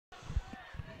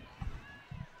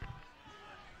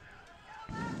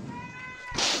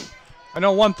I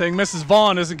know one thing, Mrs.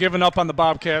 Vaughn isn't giving up on the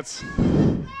Bobcats.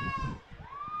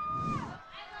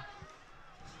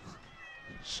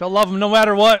 She'll love them no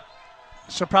matter what.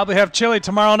 She'll probably have chili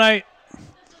tomorrow night.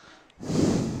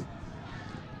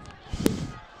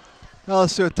 Now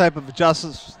let's see what type of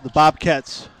adjustments the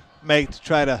Bobcats make to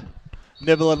try to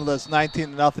nibble into this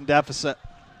 19-0 deficit.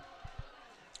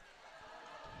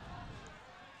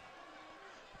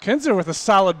 Kinzer with a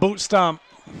solid boot stomp.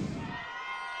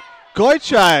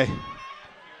 Goichai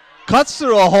cuts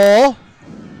through a hole.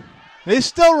 He's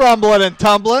still rumbling and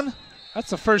tumbling. That's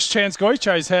the first chance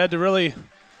Goichai's had to really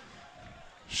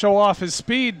show off his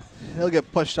speed. He'll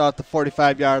get pushed out the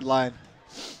 45-yard line.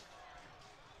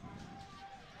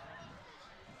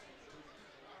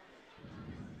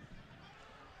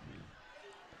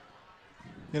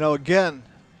 You know, again,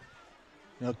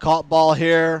 caught ball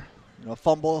here,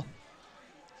 fumble.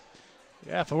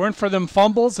 Yeah, if it weren't for them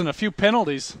fumbles and a few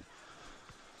penalties.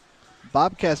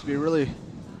 Bobcats would be really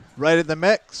right in the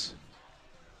mix.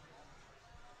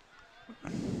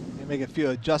 You make a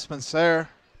few adjustments there.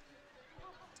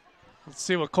 Let's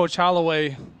see what Coach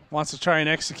Holloway wants to try and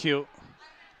execute.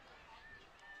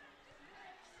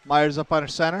 Myers up under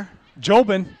center.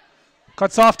 Jobin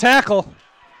cuts off tackle.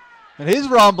 And he's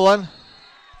rumbling.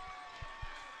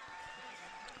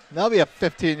 That'll be a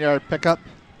 15-yard pickup.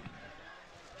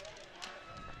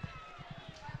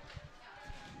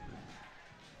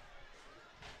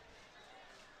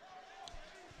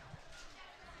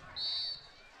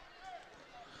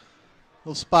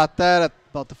 We'll spot that at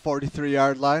about the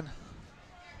 43-yard line.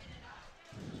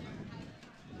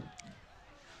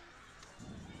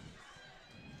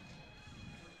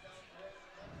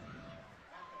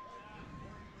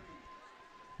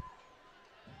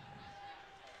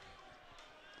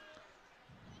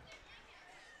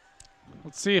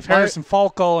 Let's see if Harrison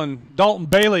Falco and Dalton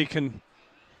Bailey can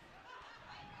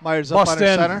Myers up under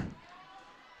center.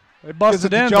 They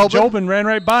busted in, but Jobin ran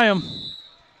right by him.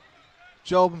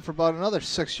 Jobin for about another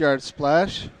 6-yard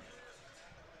splash.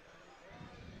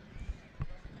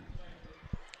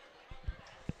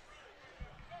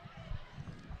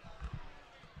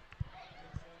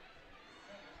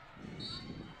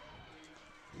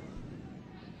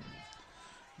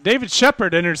 David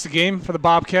Shepard enters the game for the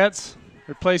Bobcats.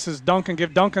 Replaces Duncan,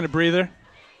 give Duncan a breather.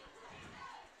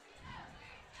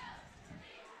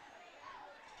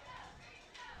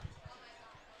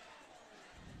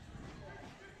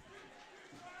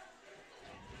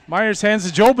 Myers hands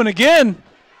to Jobin again.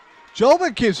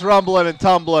 Jobin keeps rumbling and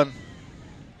tumbling.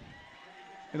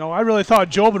 I really thought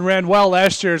Jobin ran well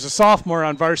last year as a sophomore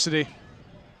on varsity.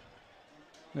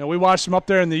 We watched him up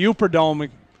there in the Uper Dome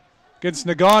against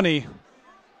Nagani.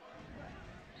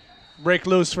 Break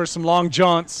loose for some long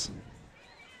jaunts.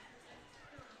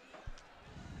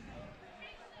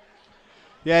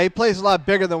 Yeah, he plays a lot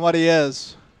bigger than what he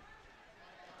is.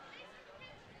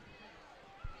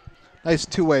 Nice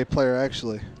two-way player,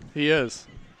 actually. He is.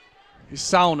 He's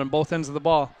sound on both ends of the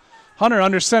ball. Hunter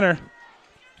under center.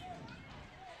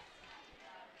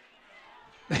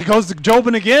 He goes to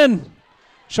Jobin again.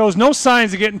 Shows no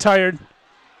signs of getting tired.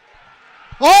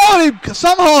 Oh,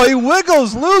 somehow he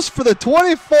wiggles loose for the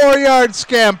 24-yard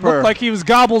scamper. Looked like he was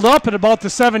gobbled up at about the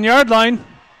 7-yard line.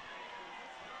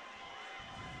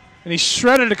 And he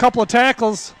shredded a couple of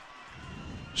tackles.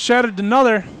 Shattered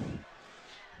another.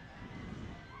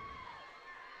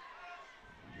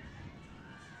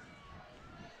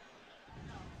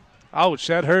 Ouch,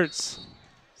 that hurts.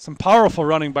 Some powerful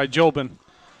running by Jobin.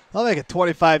 I'll make it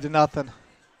 25-0.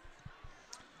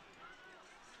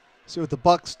 See what the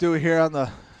Bucks do here on the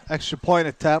extra point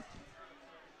attempt.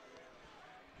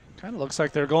 Kind of looks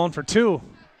like they're going for two.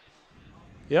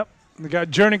 Yep, they got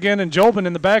Jernigan and Jobin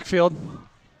in the backfield.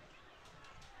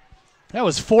 That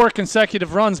was 4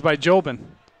 consecutive runs by Jobin.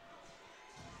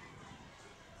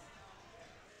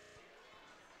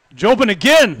 Jobin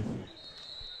again.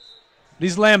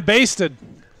 He's lambasted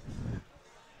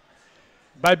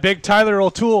by big Tyler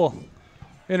O'Toole.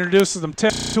 Introduces them.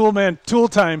 Tool man, tool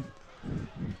time.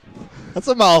 That's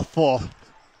a mouthful.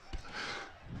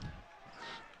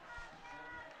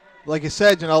 Like you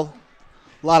said, a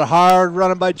lot of hard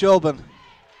running by Jobin.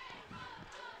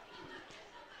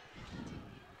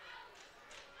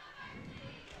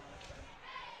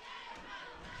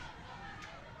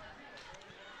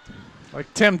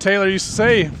 Like Tim Taylor used to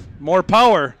say, more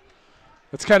power.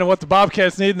 That's kind of what the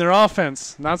Bobcats need in their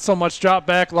offense. Not so much drop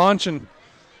back launching.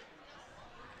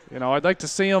 I'd like to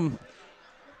see them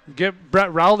get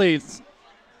Brett Rowley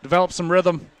develop some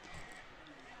rhythm.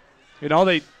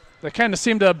 They kind of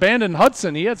seem to abandon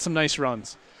Hudson. He had some nice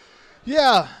runs.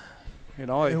 Yeah. You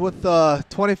know, And with the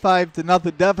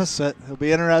 25-0 deficit, it'll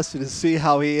be interesting to see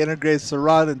how he integrates the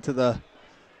run into the.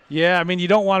 Yeah, I mean, you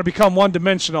don't want to become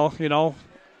one-dimensional, you know,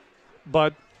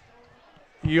 but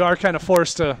you are kind of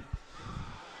forced to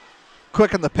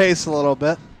quicken the pace a little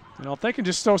bit. You know, if they can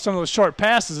just throw some of those short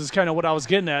passes is kind of what I was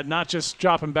getting at, not just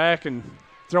dropping back and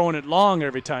throwing it long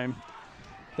every time.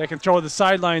 They can throw the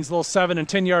sidelines, little 7- and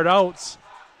 10-yard outs.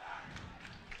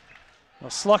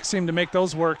 Well, Sluck seemed to make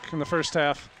those work in the first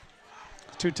half.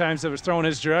 2 times it was thrown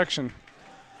his direction.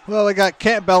 Well, they got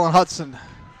Campbell and Hudson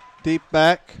deep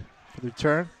back for the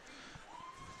return.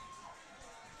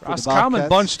 Roscommon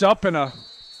bunched up in a,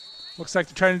 looks like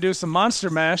they're trying to do some monster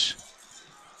mash.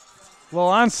 Well,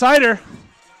 onside-er.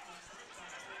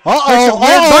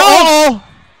 Uh-oh.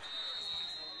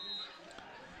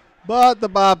 But the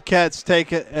Bobcats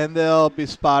take it, and they'll be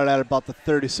spotted at about the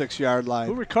 36-yard line.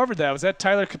 Who recovered that? Was that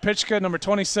Tyler Kopitschka, number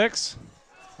 26?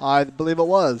 I believe it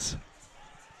was.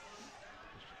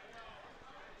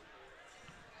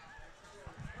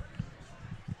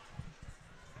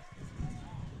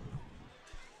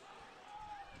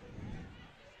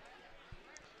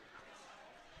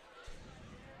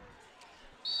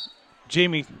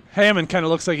 Jamie Hammond kind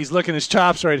of looks like he's licking his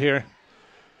chops right here.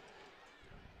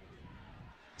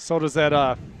 So does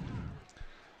that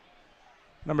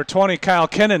number 20, Kyle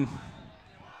Kinnan.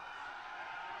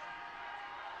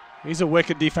 He's a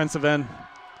wicked defensive end.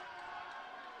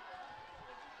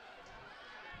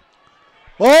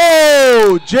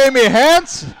 Oh, Jamie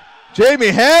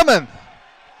Hammond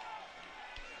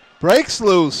breaks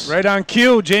loose. Right on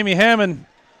cue, Jamie Hammond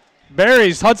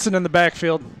buries Hudson in the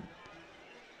backfield.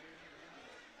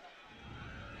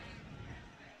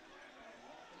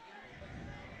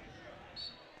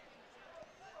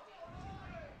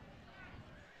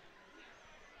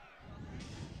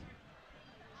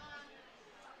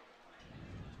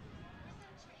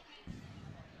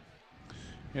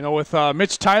 You know, with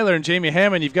Mitch Tyler and Jamie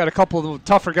Hammond, you've got a couple of the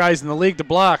tougher guys in the league to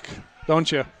block,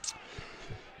 don't you?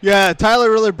 Yeah,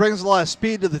 Tyler really brings a lot of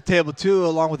speed to the table, too,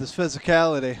 along with his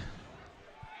physicality.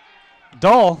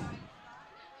 Dahl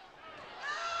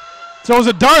throws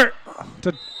a dart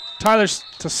to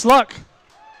to Sluck.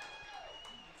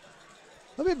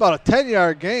 That'll be about a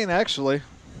 10-yard gain, actually.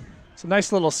 It's a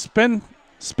nice little spin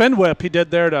whip he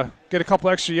did there to get a couple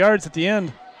extra yards at the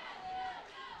end.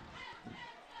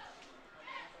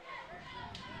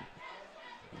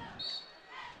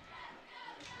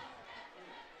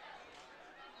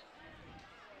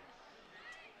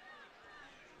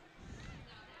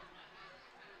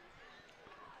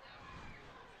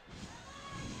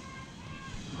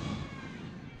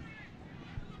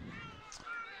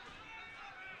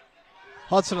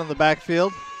 Hudson in the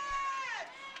backfield.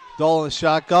 Dole in the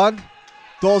shotgun.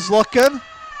 Dole's looking.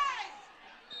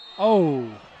 Oh.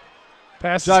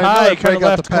 Pass is Johnny high. Miller Kind of break out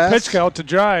left the pass. Kopitschka out to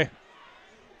dry.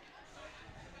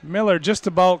 Miller just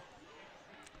about.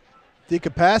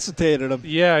 Decapacitated him.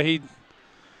 Yeah, he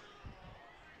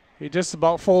just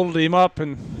about folded him up,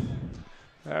 and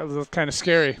that was kind of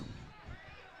scary.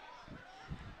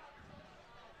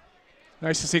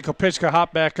 Nice to see Kopitschka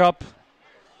hop back up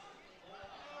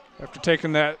after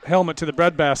taking that helmet to the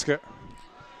breadbasket.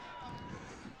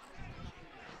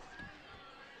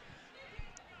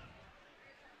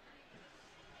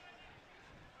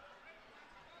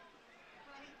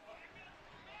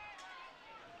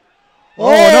 Oh,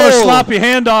 another sloppy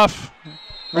handoff.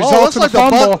 Results in a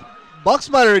fumble. Bucks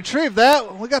might have retrieved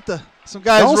that. We got some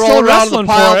guys Dahl's rolling still around in the wrestling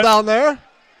pile for it. down there.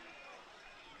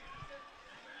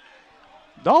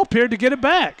 Dahl appeared to get it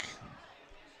back.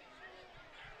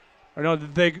 Or no,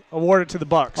 did they award it to the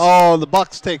Bucks? Oh, the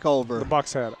Bucks take over. The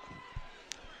Bucks had it.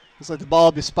 Looks like the ball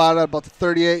will be spotted at about the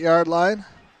 38-yard line.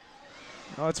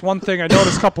 Well, that's one thing I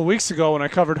noticed a couple weeks ago when I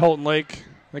covered Houghton Lake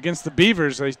against the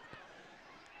Beavers. They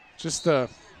just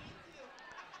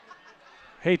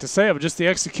hate to say it, but just the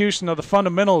execution of the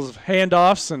fundamentals of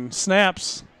handoffs and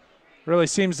snaps really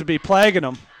seems to be plaguing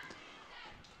them.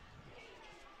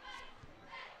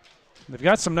 They've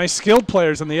got some nice skilled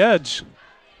players on the edge.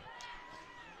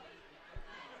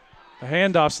 The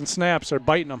handoffs and snaps are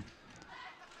biting them.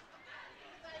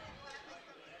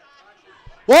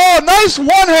 Whoa, nice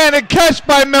one-handed catch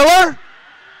by Miller.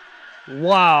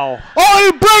 Wow.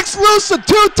 Oh, he breaks loose of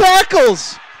 2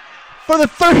 tackles for the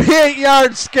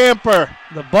 38-yard scamper.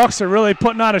 The Bucks are really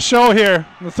putting on a show here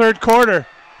in the third quarter.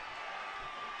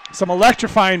 Some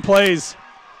electrifying plays.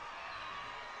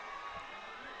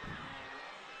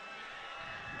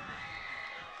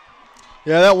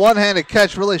 Yeah, that one-handed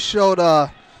catch really showed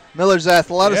Miller's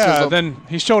athleticism. Yeah, then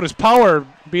he showed his power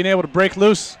being able to break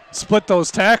loose, split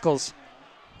those tackles.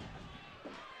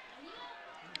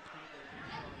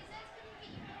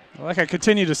 Like I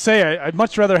continue to say, I'd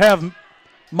much rather have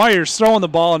Myers throwing the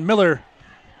ball and Miller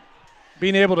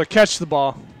being able to catch the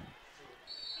ball.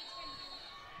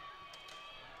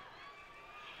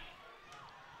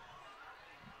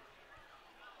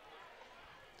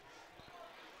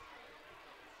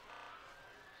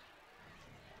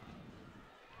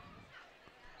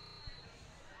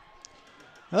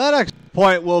 That extra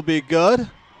point will be good.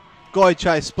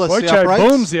 Goichai splits the Goichai uprights.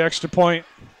 booms the extra point.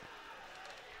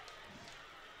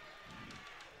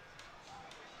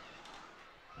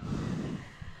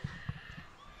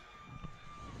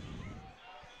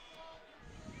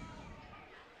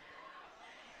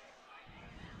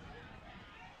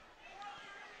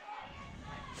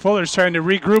 Fuller's trying to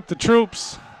regroup the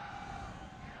troops.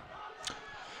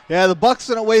 Yeah, the Bucks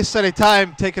didn't waste any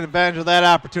time taking advantage of that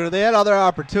opportunity. They had other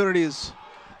opportunities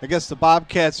against the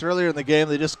Bobcats earlier in the game.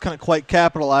 They just couldn't quite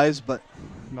capitalize, but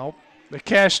nope. They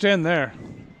cashed in there.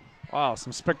 Wow,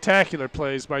 some spectacular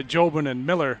plays by Jobin and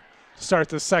Miller to start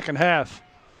the second half.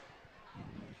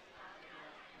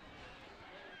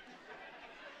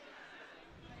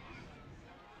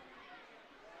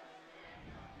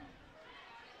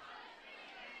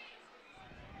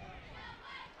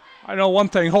 I know one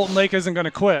thing, Houghton Lake isn't going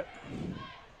to quit.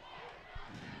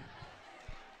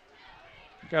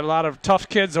 Got a lot of tough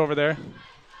kids over there.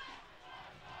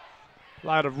 A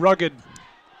lot of rugged,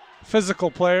 physical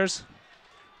players.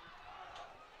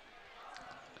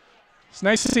 It's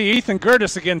nice to see Ethan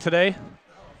Gertis again today.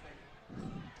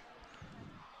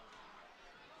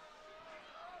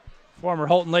 Former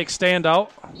Houghton Lake standout.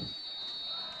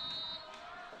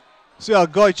 See how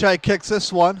Goichai kicks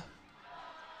this one.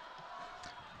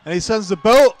 And he sends the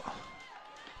boot.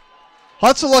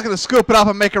 Hudson looking to scoop it up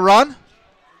and make a run.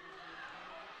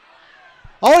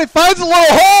 Oh, he finds a little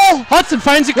hole. Hudson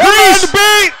finds a crease. crease. The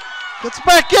beat. Gets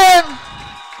back in.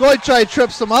 Goichai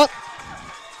trips him up.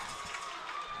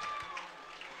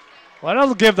 Well,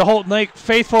 that'll give the Houghton Lake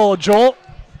faithful a jolt.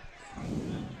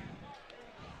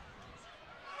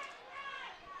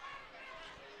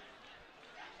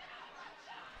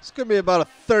 It's going to be about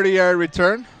a 30-yard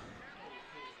return.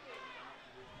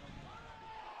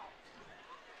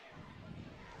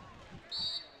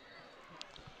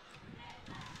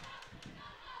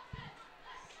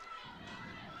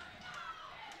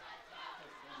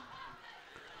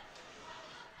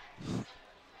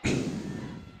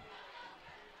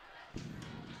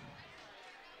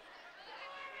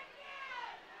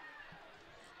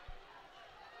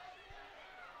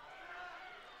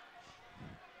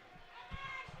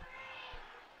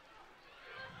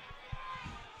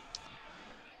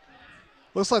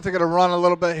 Looks like they're going to run a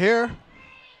little bit here.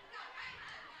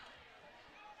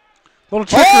 Little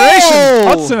trickeration. Oh!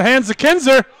 Hudson hands to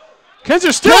Kinzer.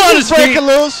 Kinzer still on his feet. Breaking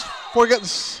loose before getting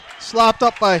slopped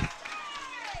up by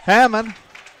Hammond.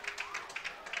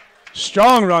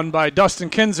 Strong run by Dustin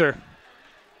Kinzer.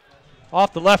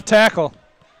 Off the left tackle.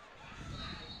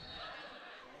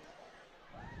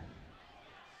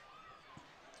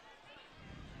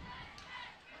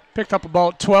 Picked up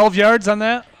about 12 yards on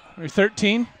that, or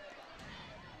 13.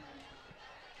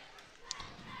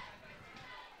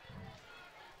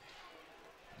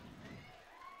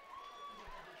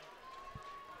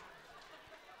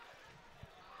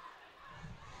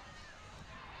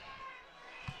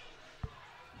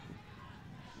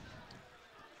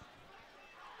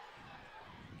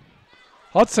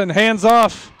 Hudson hands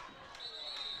off.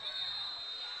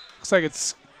 Looks like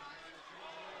it's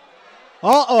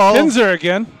Kinzer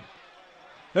again.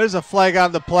 There's a flag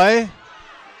on the play.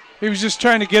 He was just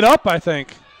trying to get up, I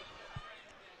think.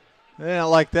 They didn't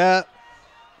like that.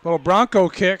 Little Bronco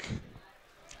kick.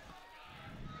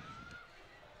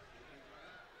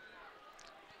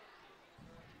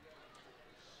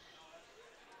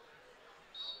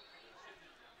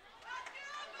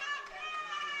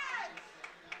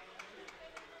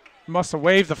 Must have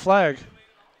waved the flag.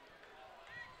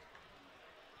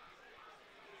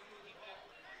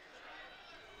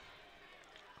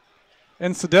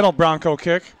 Incidental Bronco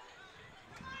kick.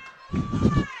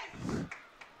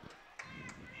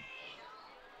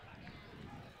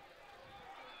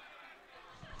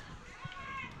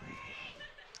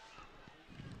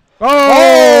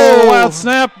 Oh, wild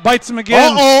snap, bites him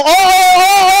again.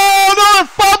 Another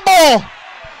fumble.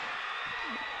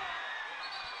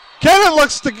 Kevin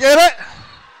looks to get it.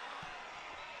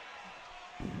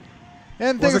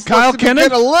 And Was things it Kyle looks to be Kinnan?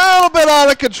 getting a little bit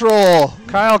out of control.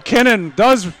 Kyle Kinnan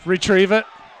does retrieve it.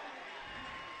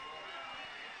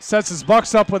 Sets his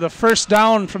Bucks up with a first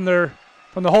down from the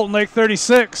Houghton Lake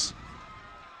 36.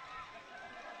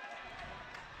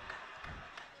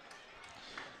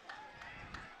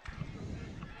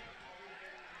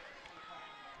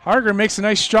 Harger makes a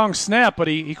nice strong snap, but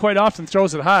he quite often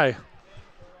throws it high,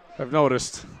 I've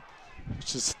noticed,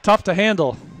 which is tough to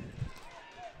handle.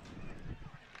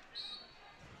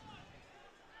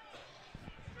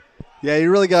 Yeah,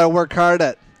 you really got to work hard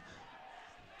at,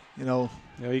 you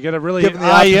got to really giving the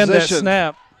eye in that opposition.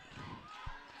 snap.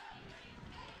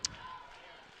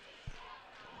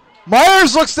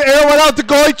 Myers looks to air one out to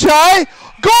Goichai.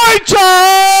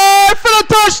 Goichai for the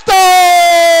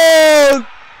touchdown!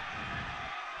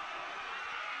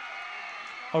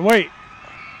 Oh, wait.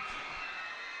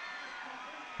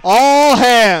 All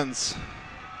hands.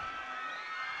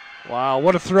 Wow,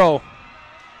 what a throw.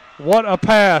 What a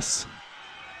pass.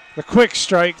 The quick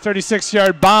strike,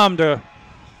 36-yard bomb to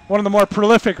one of the more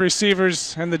prolific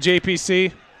receivers in the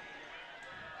JPC.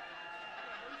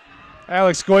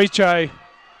 Alex Goichai.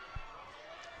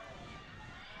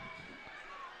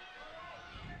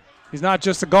 He's not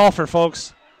just a golfer,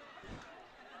 folks.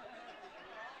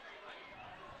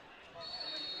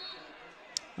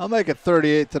 I'll make it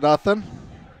 38-0.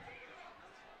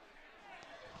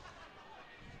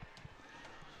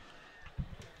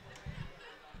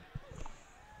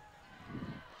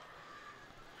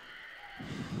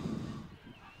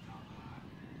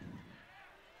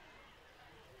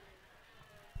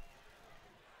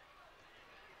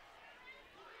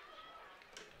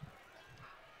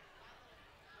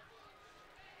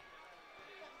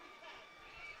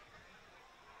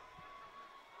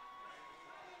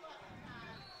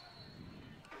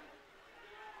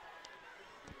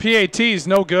 PAT is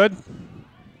no good.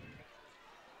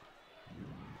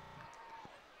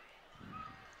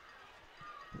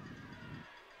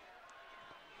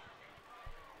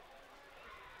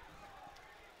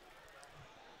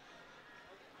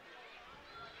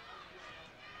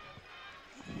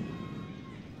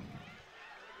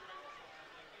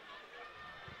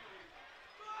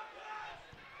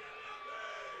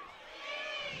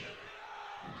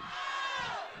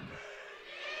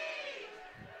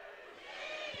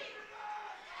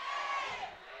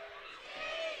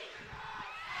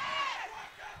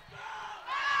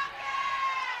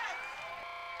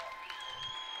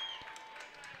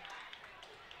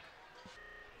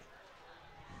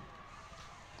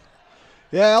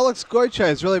 Yeah, Alex Goichai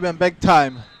has really been big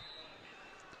time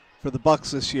for the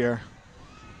Bucks this year.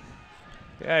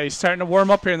 Yeah, he's starting to warm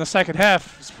up here in the second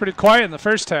half. It's pretty quiet in the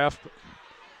first half.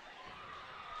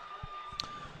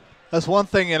 That's one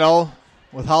thing,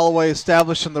 with Holloway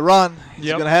establishing the run, he's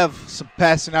going to have some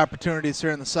passing opportunities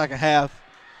here in the second half.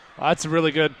 That's a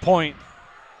really good point.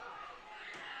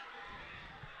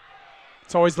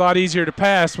 It's always a lot easier to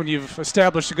pass when you've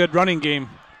established a good running game.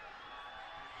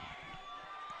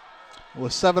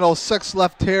 With 7:06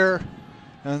 left here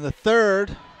in the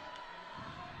third,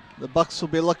 the Bucks will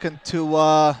be looking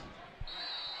to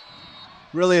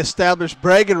really establish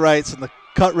bragging rights in the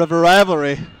Cut River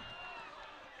rivalry.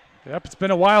 Yep, it's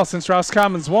been a while since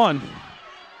Roscommon's won.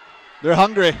 They're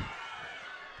hungry.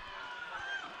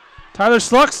 Tyler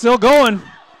Sluck still going.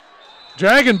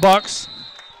 Dragon Bucks.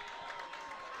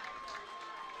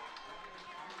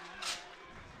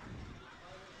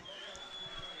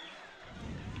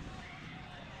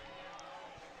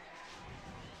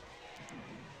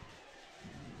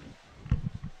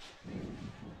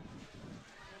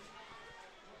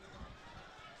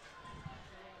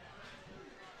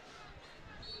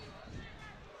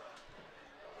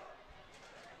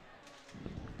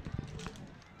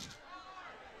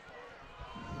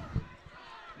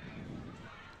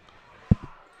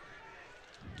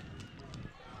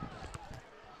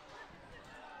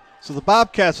 So the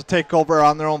Bobcats will take over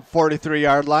on their own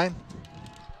 43-yard line.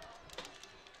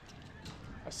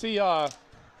 I see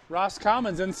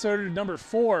Roscommon's inserted number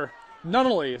 4,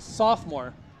 Nunnally, a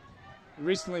sophomore. He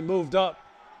recently moved up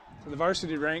to the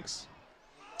varsity ranks.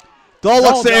 Dole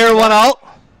looks to air one out.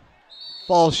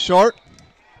 Falls short.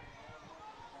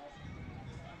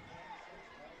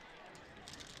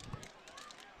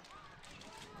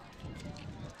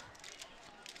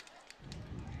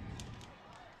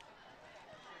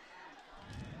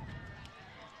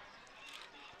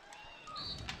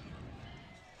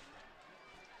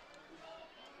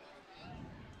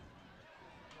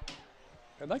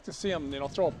 I'd like to see him,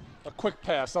 throw a quick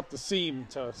pass up the seam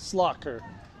to Sluck or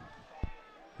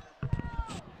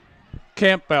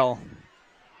Campbell.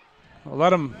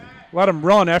 Let him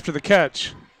run after the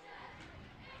catch.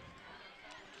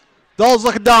 Dole's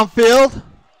looking downfield.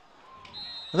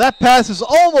 And that pass is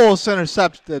almost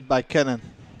intercepted by Kennan.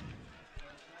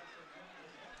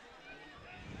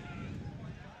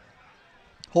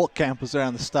 Holtkamp was there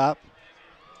on the stop.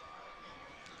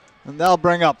 And that'll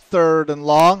bring up 3rd and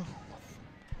long.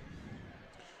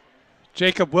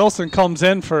 Jacob Wilson comes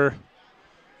in for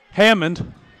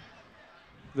Hammond,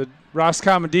 the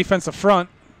Roscommon defensive front.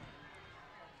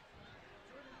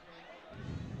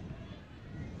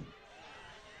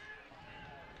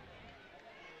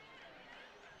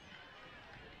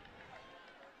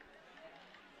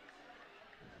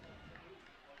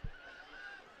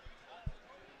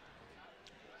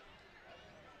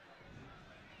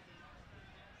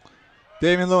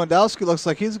 Damian Lewandowski looks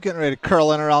like he's getting ready to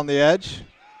curl in around the edge.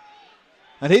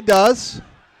 And he does.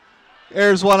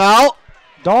 Airs one out.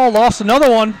 Dahl lost another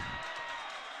one.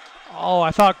 Oh, I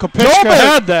thought Kopitschka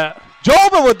had that.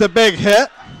 Jobin with the big hit.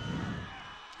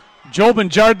 Jobin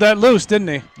jarred that loose, didn't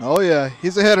he? Oh, yeah.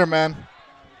 He's a hitter, man.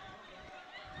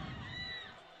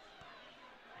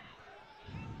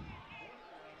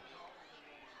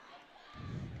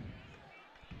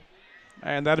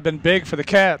 And that'd have been big for the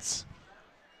Cats.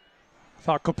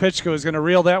 Thought Kopitschka was going to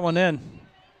reel that one in.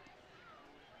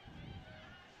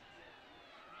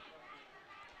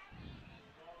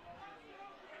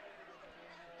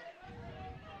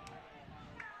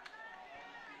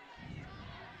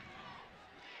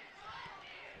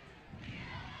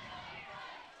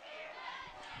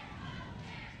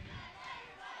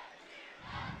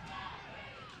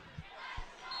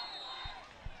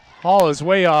 Hall is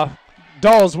way off.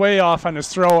 Dahl's way off on his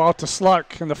throw out to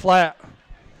Sluck in the flat.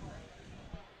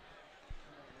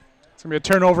 It's going to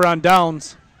be a turnover on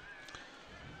downs.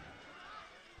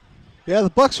 Yeah,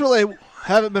 the Bucks really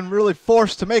haven't been really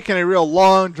forced to make any real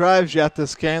long drives yet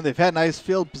this game. They've had nice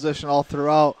field position all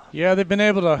throughout. Yeah, they've been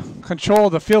able to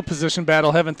control the field position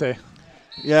battle, haven't they?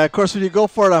 Yeah, of course, when you go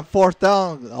for it on fourth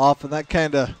down, often that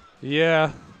kind of...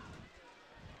 Yeah.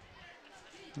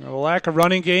 A lack of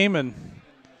running game, and,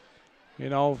 you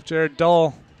know, Jared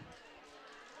Dahl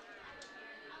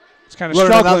is kind of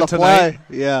struggling tonight.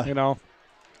 Yeah. You know.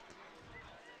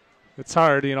 It's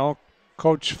hard, you know.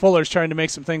 Coach Fuller's trying to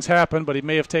make some things happen, but he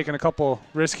may have taken a couple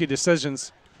risky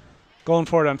decisions going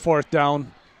for it on fourth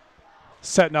down,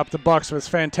 setting up the Bucks with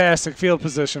fantastic field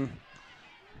position.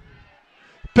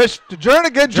 Pitch to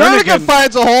Jernigan. Jernigan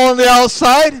finds a hole on the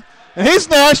outside, and he's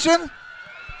gnashing.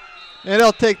 And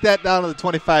he'll take that down to the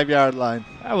 25-yard line.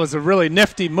 That was a really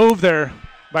nifty move there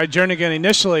by Jernigan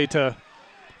initially to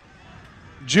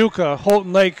juke a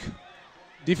Houghton Lake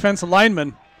defensive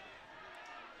lineman.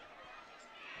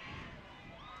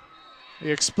 He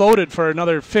exploded for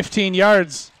another 15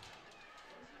 yards.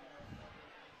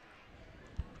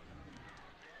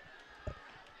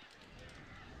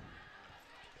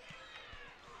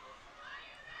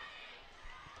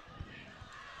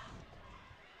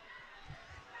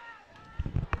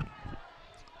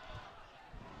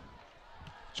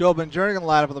 Jobin Jernigan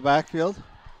line up in the backfield.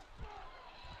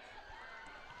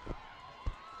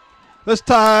 This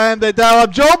time they dial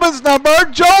up Jobin's number.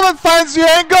 Jobin finds the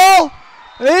angle.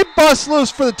 And he busts loose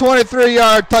for the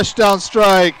 23-yard touchdown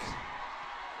strike.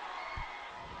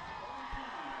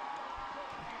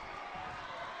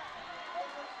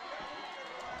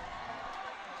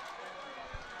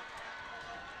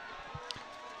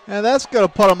 And that's going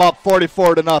to put him up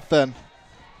 44-0.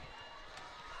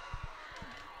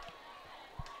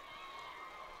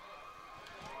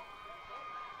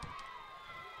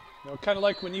 You know, kind of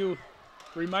like when you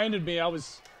reminded me, I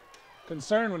was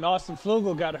concerned when Austin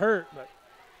Flugel got hurt, but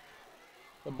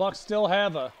the Bucks still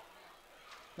have a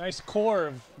nice core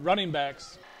of running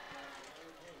backs.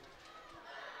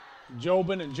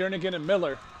 Jobin and Jernigan and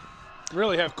Miller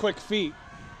really have quick feet.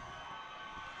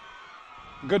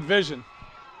 Good vision.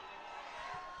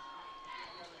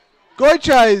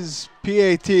 Goichai's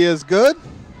PAT is good.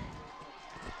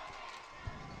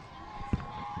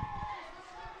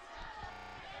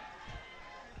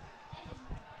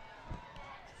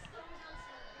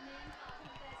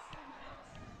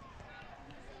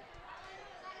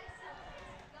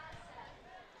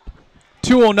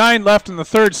 .209 left in the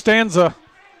third stanza.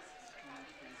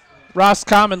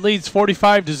 Roscommon leads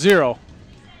 45-0.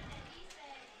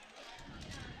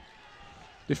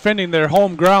 Defending their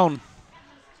home ground.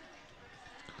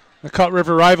 The Cut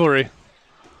River rivalry.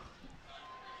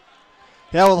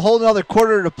 Yeah, with a whole another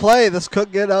quarter to play, this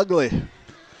could get ugly.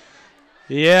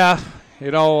 Yeah,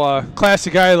 you know,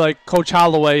 classy guy like Coach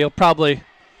Holloway, he'll probably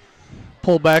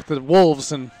pull back the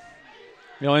Wolves and,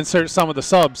 you know, insert some of the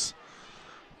subs.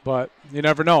 But you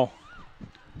never know.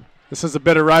 This is a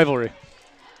bitter rivalry.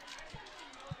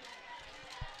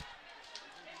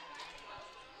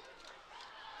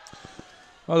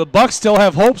 Well, the Bucks still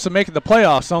have hopes of making the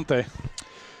playoffs, don't they?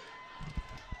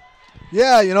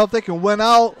 Yeah, you know, if they can win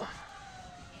out,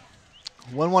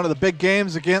 win one of the big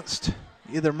games against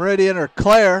either Meridian or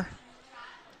Clare,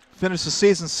 finish the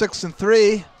season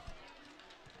 6-3,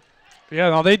 Yeah,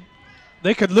 no,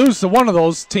 they could lose to one of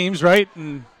those teams, right,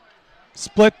 and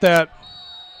split that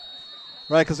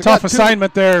right, because tough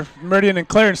assignment there, Meridian and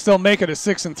Clare, and still make it a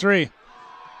 6-3.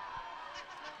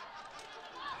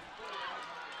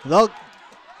 They'll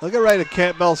get right at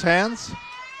Campbell's hands.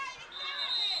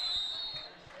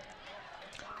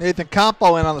 Nathan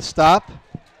Campo in on the stop.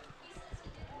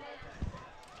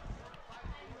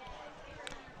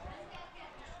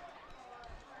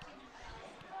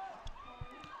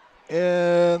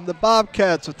 And the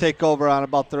Bobcats will take over on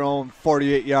about their own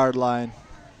 48-yard line.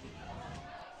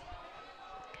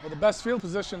 Well, the best field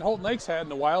position Houghton Lakes had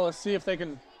in a while. Let's see if they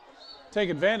can take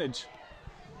advantage.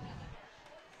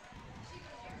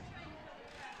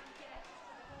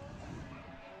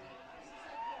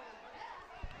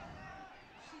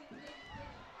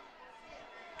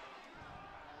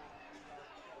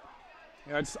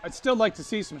 Yeah, I'd still like to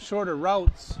see some shorter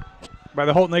routes by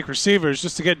the Houghton Lake receivers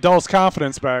just to get Dull's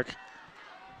confidence back.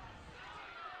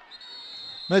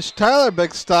 Mitch Tyler,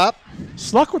 big stop.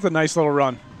 Sluck with a nice little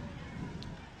run.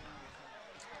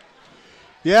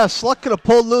 Yeah, Sluck could have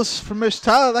pulled loose from Mitch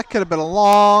Tyler. That could have been a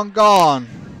long gone.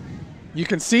 You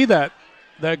can see that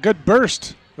good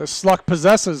burst that Sluck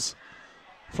possesses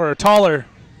for a taller,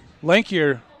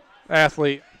 lankier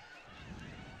athlete.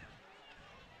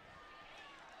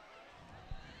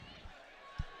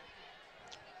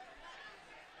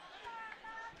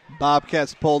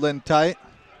 Bobcats pulled in tight.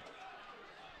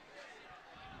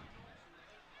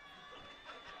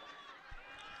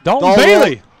 Dalton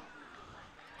Bailey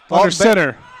under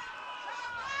center.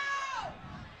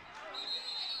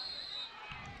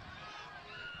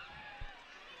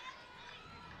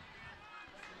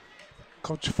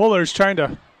 Coach Fuller's trying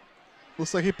to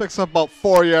looks like he picks up about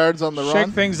 4 yards on the run.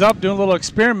 Shake things up, doing a little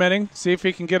experimenting, see if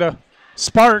he can get a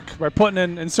spark by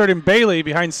inserting Bailey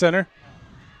behind center.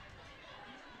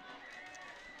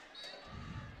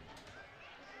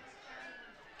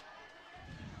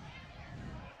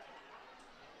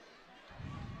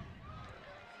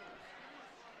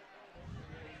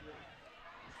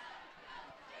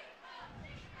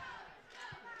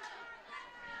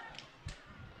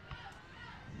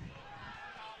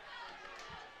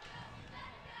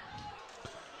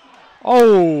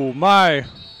 Oh, my.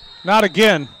 Not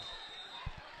again.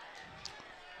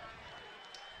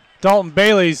 Dalton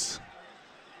Bailey's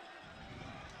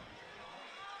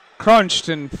crunched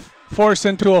and forced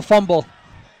into a fumble.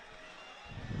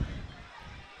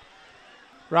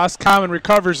 Roscommon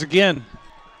recovers again.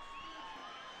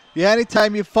 Yeah,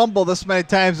 anytime you fumble this many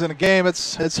times in a game,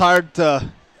 it's hard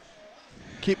to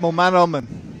keep momentum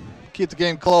and keep the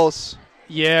game close.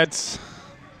 Yeah,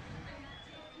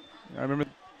 I remember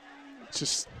it's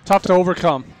just tough to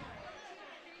overcome.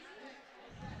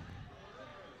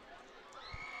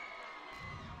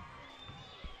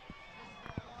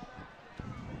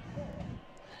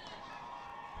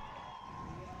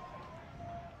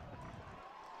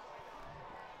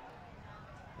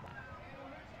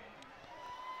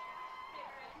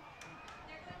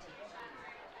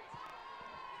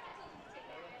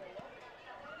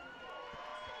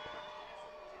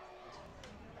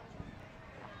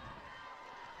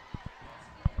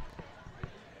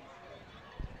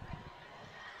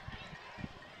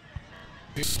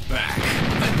 Back.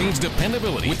 That means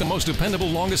dependability with the most dependable,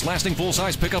 longest-lasting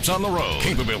full-size pickups on the road.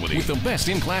 Capability with the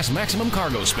best-in-class maximum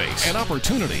cargo space. And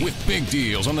opportunity with big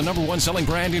deals on the #1 selling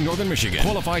brand in Northern Michigan.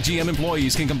 Qualified GM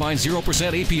employees can combine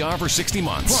 0% APR for 60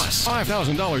 months. Plus,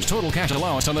 $5,000 total cash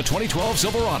allowance on the 2012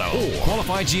 Silverado. Or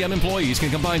qualified GM employees can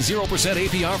combine 0%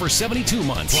 APR for 72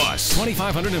 months. Plus,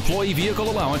 $2,500 employee vehicle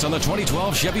allowance on the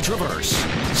 2012 Chevy Traverse.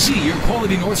 See your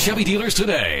Quality North Chevy dealers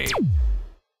today.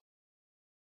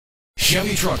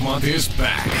 Chevy Truck Month is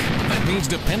back. That means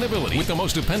dependability with the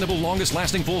most dependable,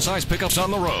 longest-lasting full-size pickups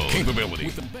on the road. Capability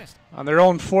with the best. On their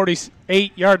own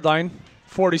 48-yard line,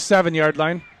 47-yard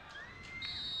line.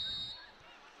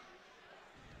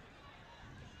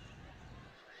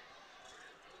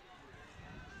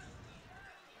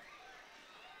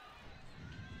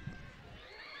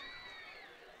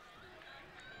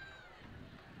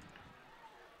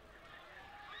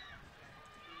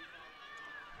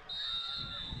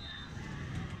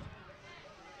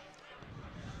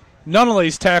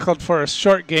 Nunnally's tackled for a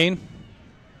short gain.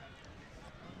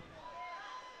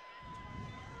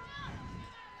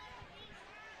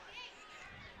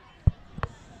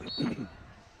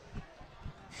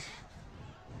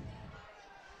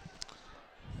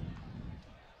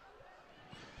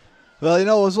 Well, you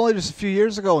know, it was only just a few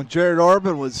years ago when Jared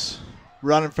Orban was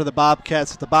running for the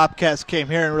Bobcats. The Bobcats came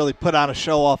here and really put on a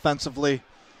show offensively.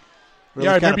 Really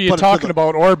yeah, I remember you talking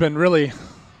about Orban really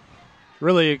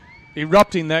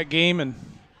erupting that game and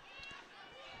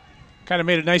Kind of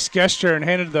made a nice gesture and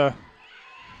handed the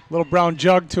little brown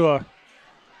jug to a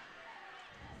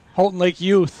Houghton Lake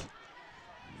youth.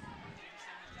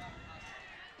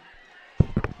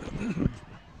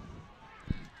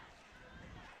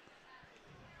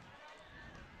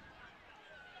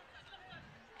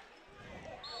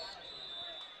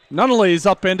 Nunnally is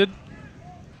upended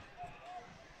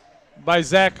by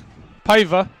Zach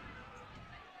Paiva.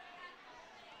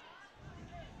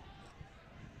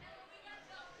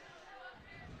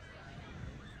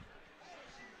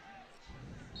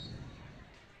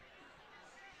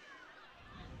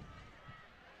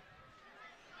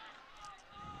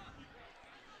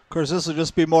 Of course, this will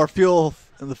just be more fuel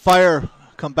in the fire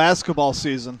come basketball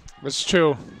season. That's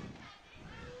true.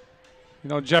 You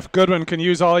know, Jeff Goodwin can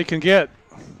use all he can get.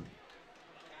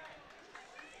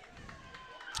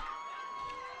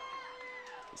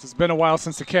 It's been a while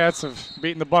since the Cats have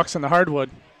beaten the Bucks in the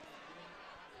hardwood.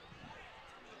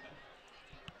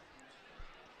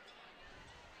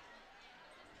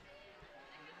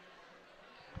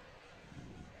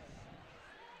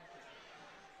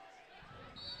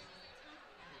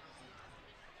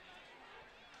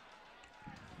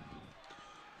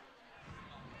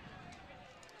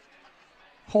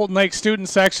 Houghton Lake student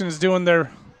section is doing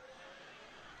their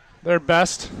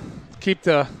best to keep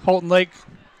the Houghton Lake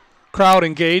crowd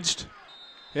engaged.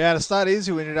 Yeah, and it's not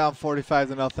easy when you're down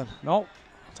 45-0. Nope.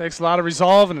 Takes a lot of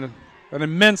resolve and an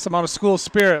immense amount of school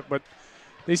spirit, but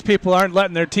these people aren't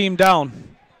letting their team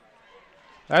down.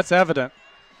 That's evident.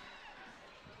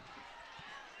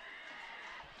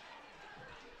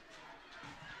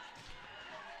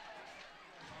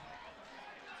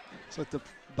 Looks like the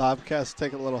Bobcats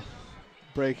take a little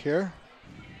break here.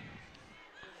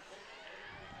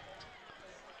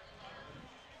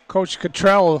 Coach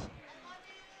Cottrell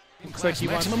looks like he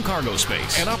wants maximum cargo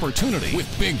space and opportunity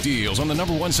with big deals on the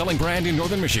 #1 selling brand in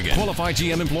Northern Michigan. Qualified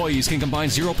GM employees can combine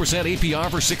 0% APR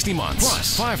for 60 months.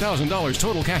 Plus, $5,000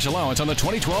 total cash allowance on the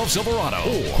 2012 Silverado.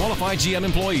 Or qualified GM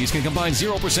employees can combine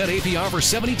 0% APR for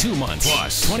 72 months.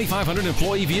 Plus, $2,500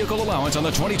 employee vehicle allowance on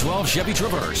the 2012 Chevy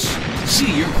Traverse.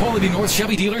 See your Quality North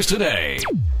Chevy dealers today.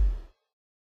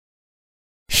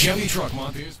 Chevy Truck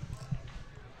Month is...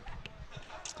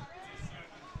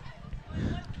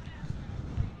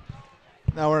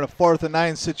 Now we're in a 4th and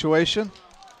 9 situation.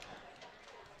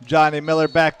 Johnny Miller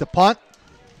back to punt.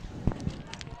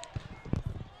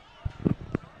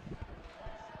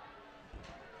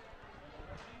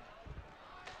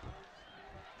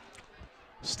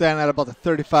 Standing at about the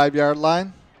 35-yard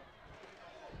line.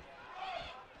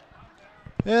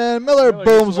 And Miller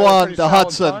booms one to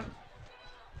Hudson. punt.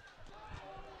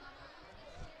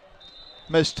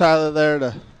 Mitch Tyler there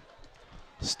to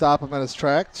stop him in his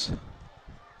tracks.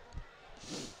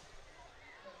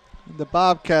 The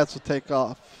Bobcats will take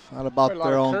off on about Quite a lot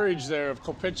their of own. courage there of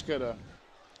Kopitschka to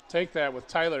take that with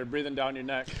Tyler breathing down your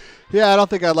neck. Yeah, I don't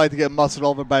think I'd like to get muscled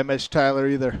over by Mitch Tyler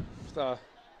either. Just,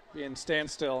 being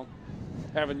standstill,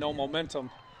 having no momentum.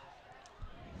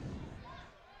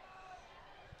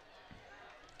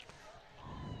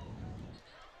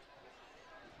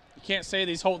 You can't say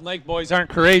these Houghton Lake boys aren't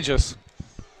courageous.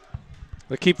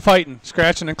 They keep fighting,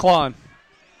 scratching and clawing.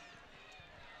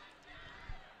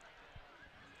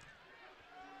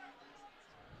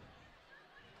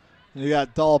 You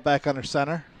got Dahl back under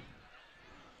center.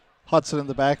 Hudson in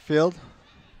the backfield.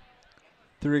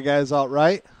 3 guys out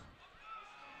right.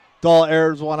 Dahl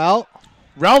airs one out.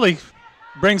 Rowley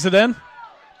brings it in.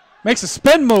 Makes a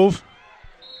spin move.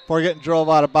 Before getting drove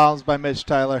out of bounds by Mitch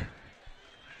Tyler.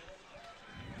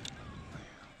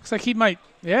 Looks like he might.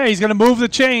 Yeah, he's going to move the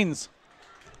chains.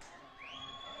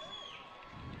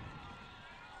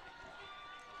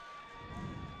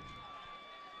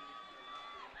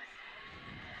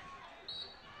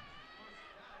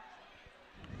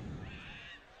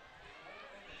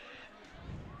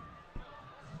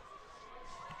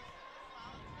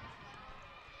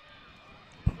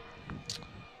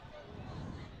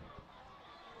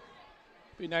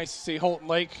 Be nice to see Houghton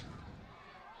Lake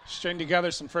string together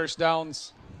some first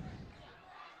downs.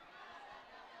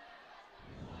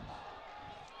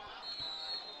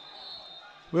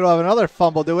 We don't have another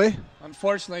fumble, do we?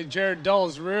 Unfortunately, Jared Dull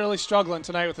is really struggling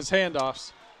tonight with his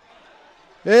handoffs.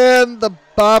 And the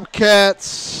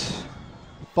Bobcats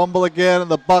fumble again,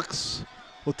 and the Bucks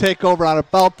will take over on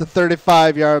about the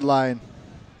 35-yard line.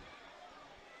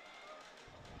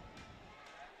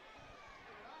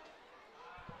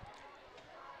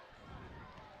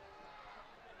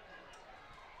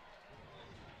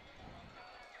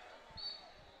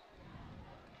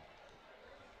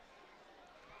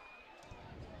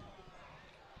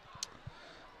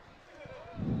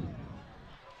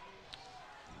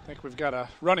 think we've got a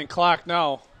running clock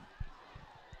now.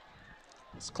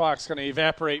 This clock's going to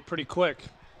evaporate pretty quick.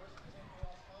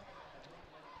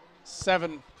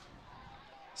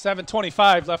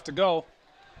 7:25 left to go.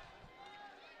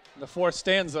 The fourth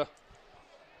stanza.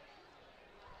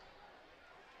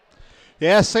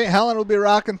 Yeah, St. Helen will be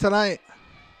rocking tonight.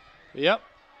 Yep.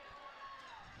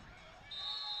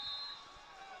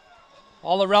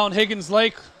 All around Higgins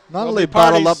Lake. Nunnally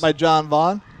bottled up by John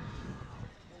Vaughn.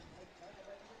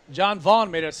 John Vaughn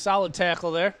made a solid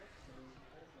tackle there.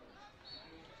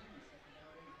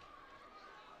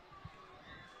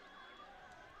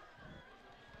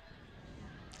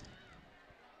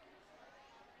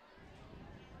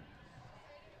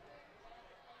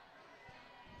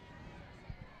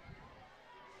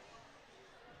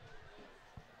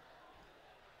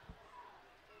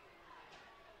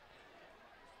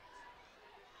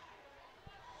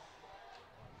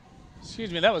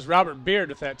 Excuse me, that was Robert Beard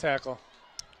with that tackle.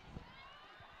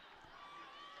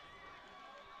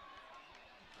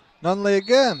 Nunnally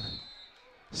again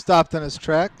stopped in his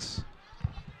tracks.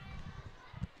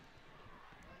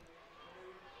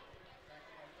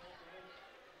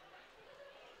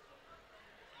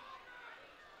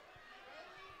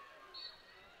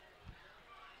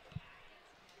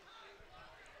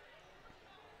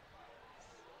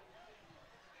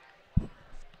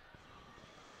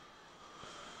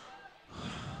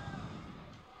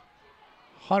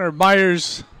 Hunter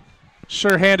Myers,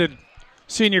 sure-handed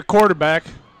senior quarterback,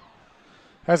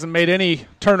 hasn't made any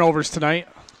turnovers tonight.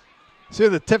 See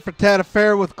the tit-for-tat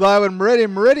affair with Gladwin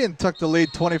Meridian. Meridian took the lead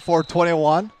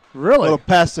 24-21. Really? A little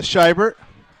pass to Scheibert.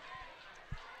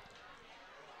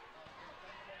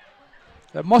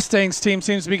 That Mustangs team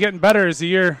seems to be getting better as the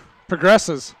year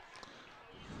progresses.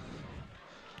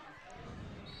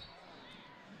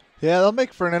 Yeah, they'll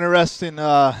make for an interesting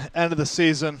end of the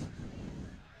season.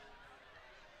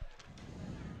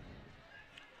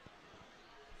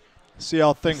 See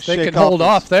how things shake out. They can hold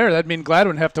off there. That'd mean Gladwin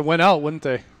would have to win out, wouldn't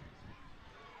they?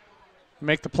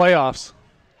 Make the playoffs.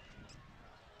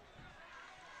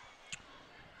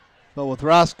 But with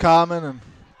Roscommon and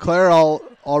Clare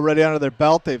already under their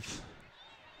belt, they've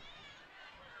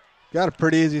got a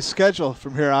pretty easy schedule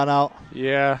from here on out.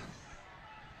 Yeah.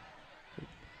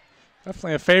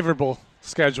 Definitely a favorable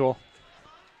schedule.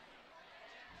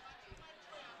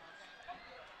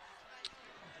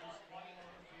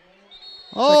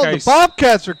 Oh, the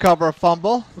Bobcats recover a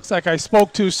fumble. Looks like I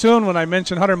spoke too soon when I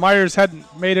mentioned Hunter Myers hadn't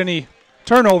made any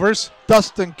turnovers.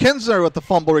 Dustin Kinsner with the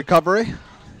fumble recovery.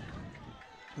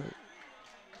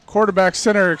 Quarterback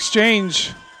center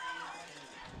exchange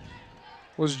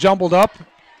was jumbled up.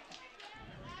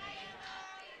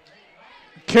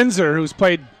 Kinzer, who's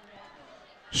played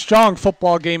strong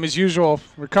football game as usual,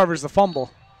 recovers the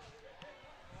fumble.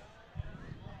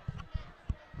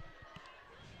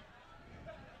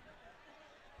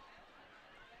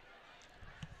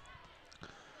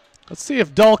 Let's see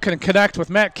if Dull can connect with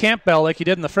Matt Campbell like he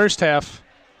did in the first half.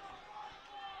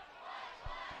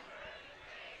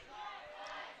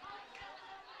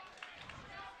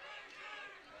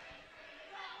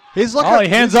 He's looking. He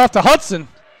hands off to Hudson.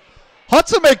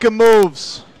 Hudson making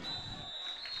moves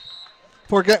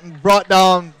before getting brought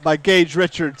down by Gage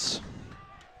Richards.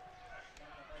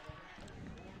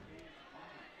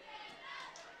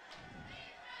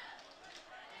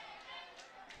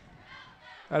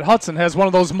 That Hudson has one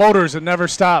of those motors that never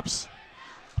stops.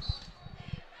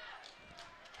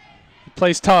 He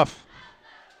plays tough.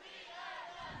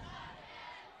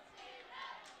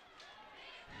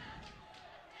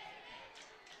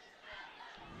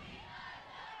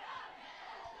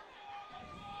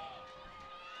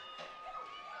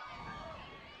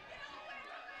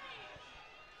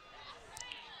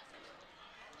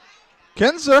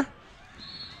 Kinzer.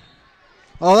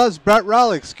 Oh, that was Brett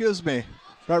Rowley, excuse me.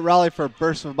 Brett Rowley for a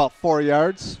burst of about 4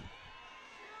 yards.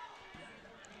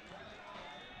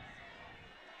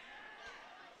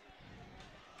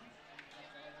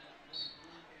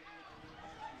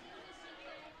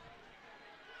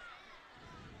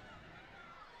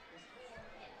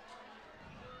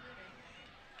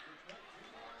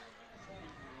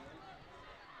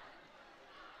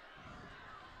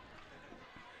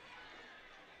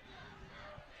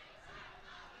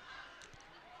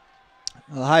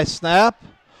 A high snap.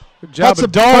 Good job Hudson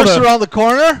of Dull bursts around the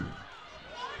corner.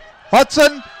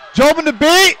 Hudson, Jobin to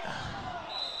beat.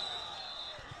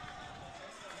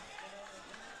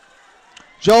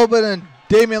 Jobin and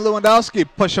Damian Lewandowski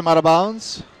push him out of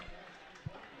bounds.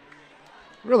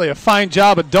 Really a fine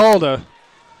job of Dull to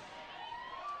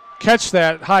catch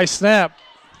that high snap,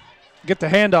 get the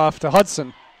handoff to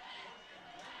Hudson.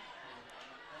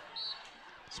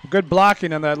 Good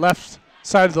blocking on that left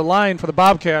side of the line for the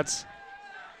Bobcats.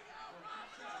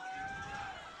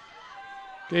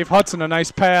 Gave Hudson a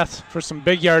nice path for some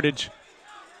big yardage.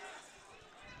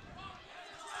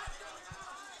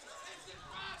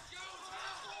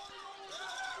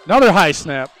 Another high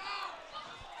snap.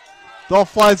 Dahl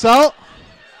flies out.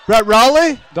 Brett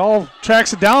Rowley. Dahl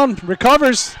tracks it down,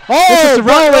 recovers. Oh, this is to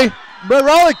Rowley. Brett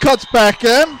Rowley cuts back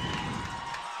in. A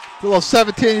little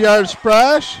 17-yard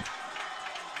splash.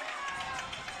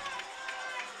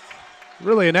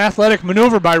 Really an athletic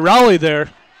maneuver by Rowley there.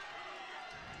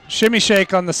 Shimmy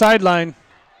shake on the sideline.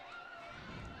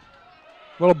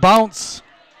 Little bounce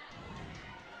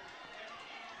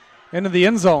into the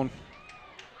end zone.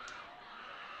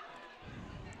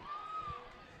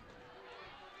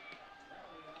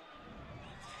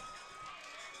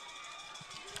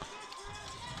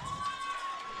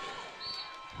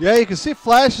 Yeah, you can see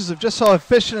flashes of just how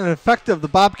efficient and effective the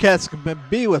Bobcats can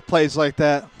be with plays like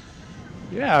that.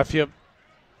 Yeah, if you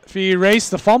erase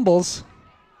the fumbles,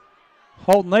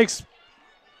 Houghton Lake's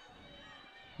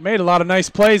made a lot of nice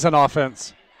plays on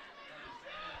offense.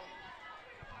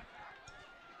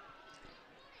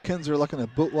 Kinzer looking to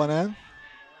boot one in.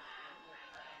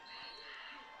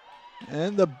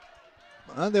 And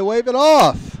they wave it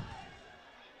off.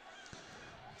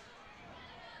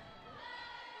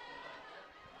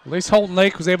 At least Houghton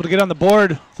Lake was able to get on the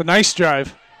board with a nice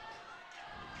drive.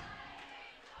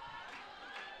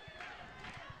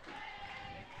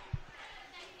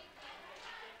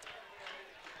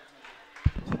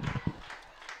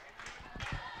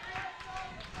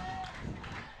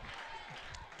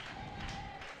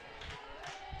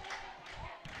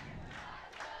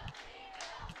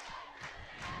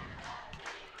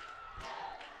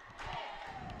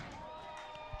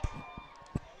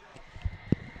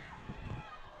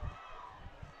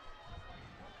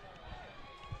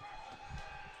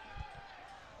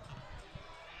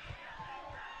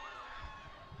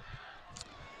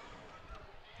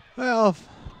 Well,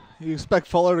 you expect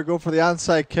Fuller to go for the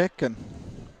onside kick, and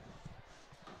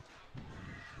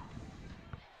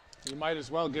You might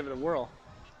as well give it a whirl.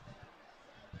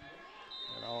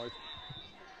 You know,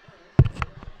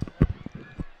 at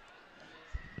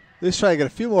least try to get a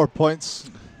few more points.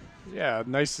 yeah,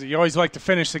 nice. You always like to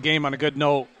finish the game on a good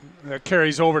note. That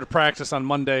carries over to practice on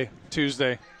Monday,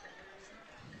 Tuesday.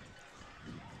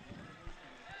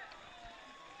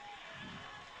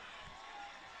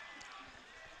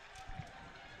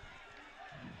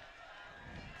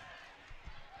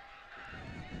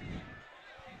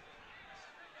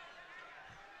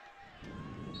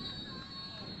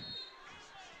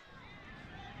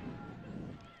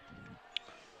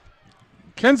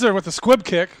 Kinzer with a squib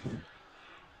kick.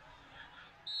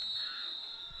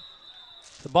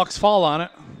 The Bucks fall on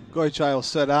it. Goichai will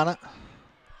sit on it.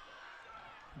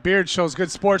 Beard shows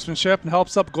good sportsmanship and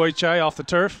helps up Goichai off the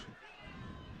turf.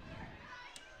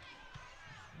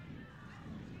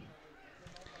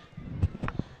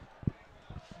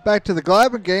 Back to the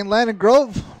Gladwin game. Landon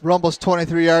Grove rumbles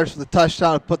 23 yards for the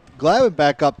touchdown to put Gladwin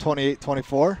back up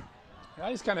 28-24.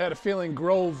 I just kind of had a feeling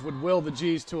Grove would will the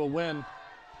G's to a win.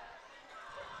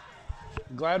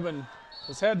 Gladwin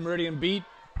has had Meridian beat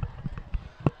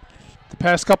the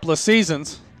past couple of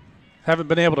seasons. Haven't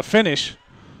been able to finish.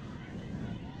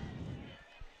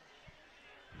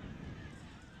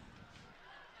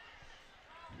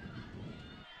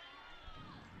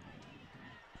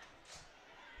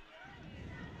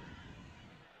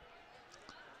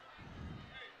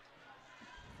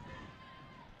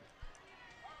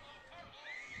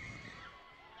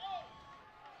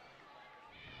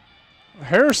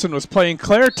 Harrison was playing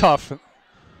Claire tough.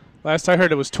 Last I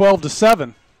heard, it was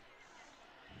 12-7.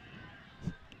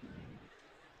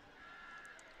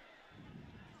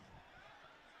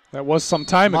 That was some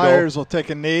time ago. Myers will take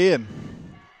a knee and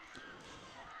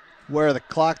wear the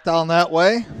clock down that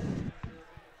way.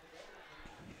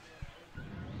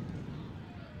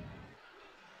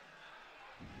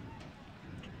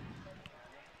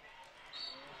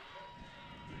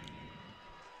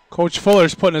 Coach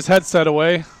Fuller's putting his headset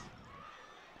away.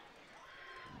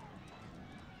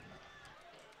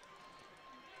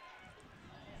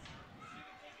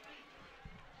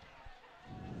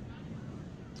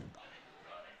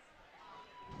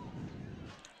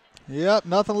 Yep,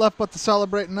 nothing left but to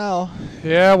celebrate now.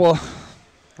 Yeah, well,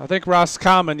 I think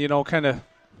Roscommon, kind of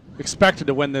expected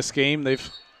to win this game. They've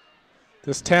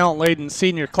this talent-laden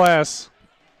senior class.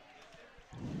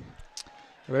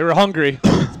 They were hungry.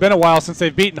 It's been a while since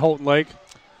they've beaten Houghton Lake.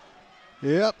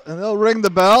 Yep, and they'll ring the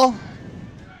bell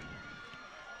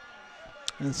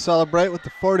and celebrate with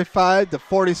the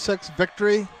 45-46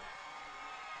 victory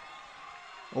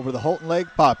over the Houghton Lake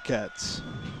Bobcats.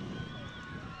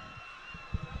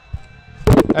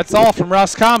 That's all from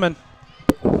Roscommon.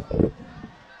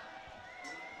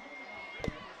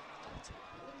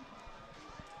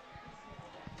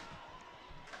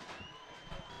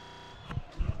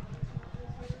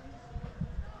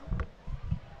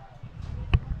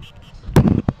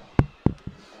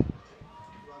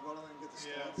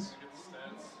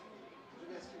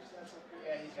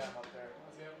 Yeah, he's got him up there.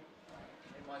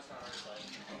 He must not our side.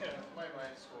 Yeah, my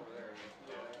mind's over there.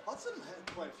 Hudson had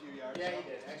quite a few yards. Yeah, he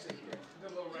did. Actually, he did. He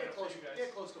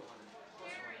got close to 100.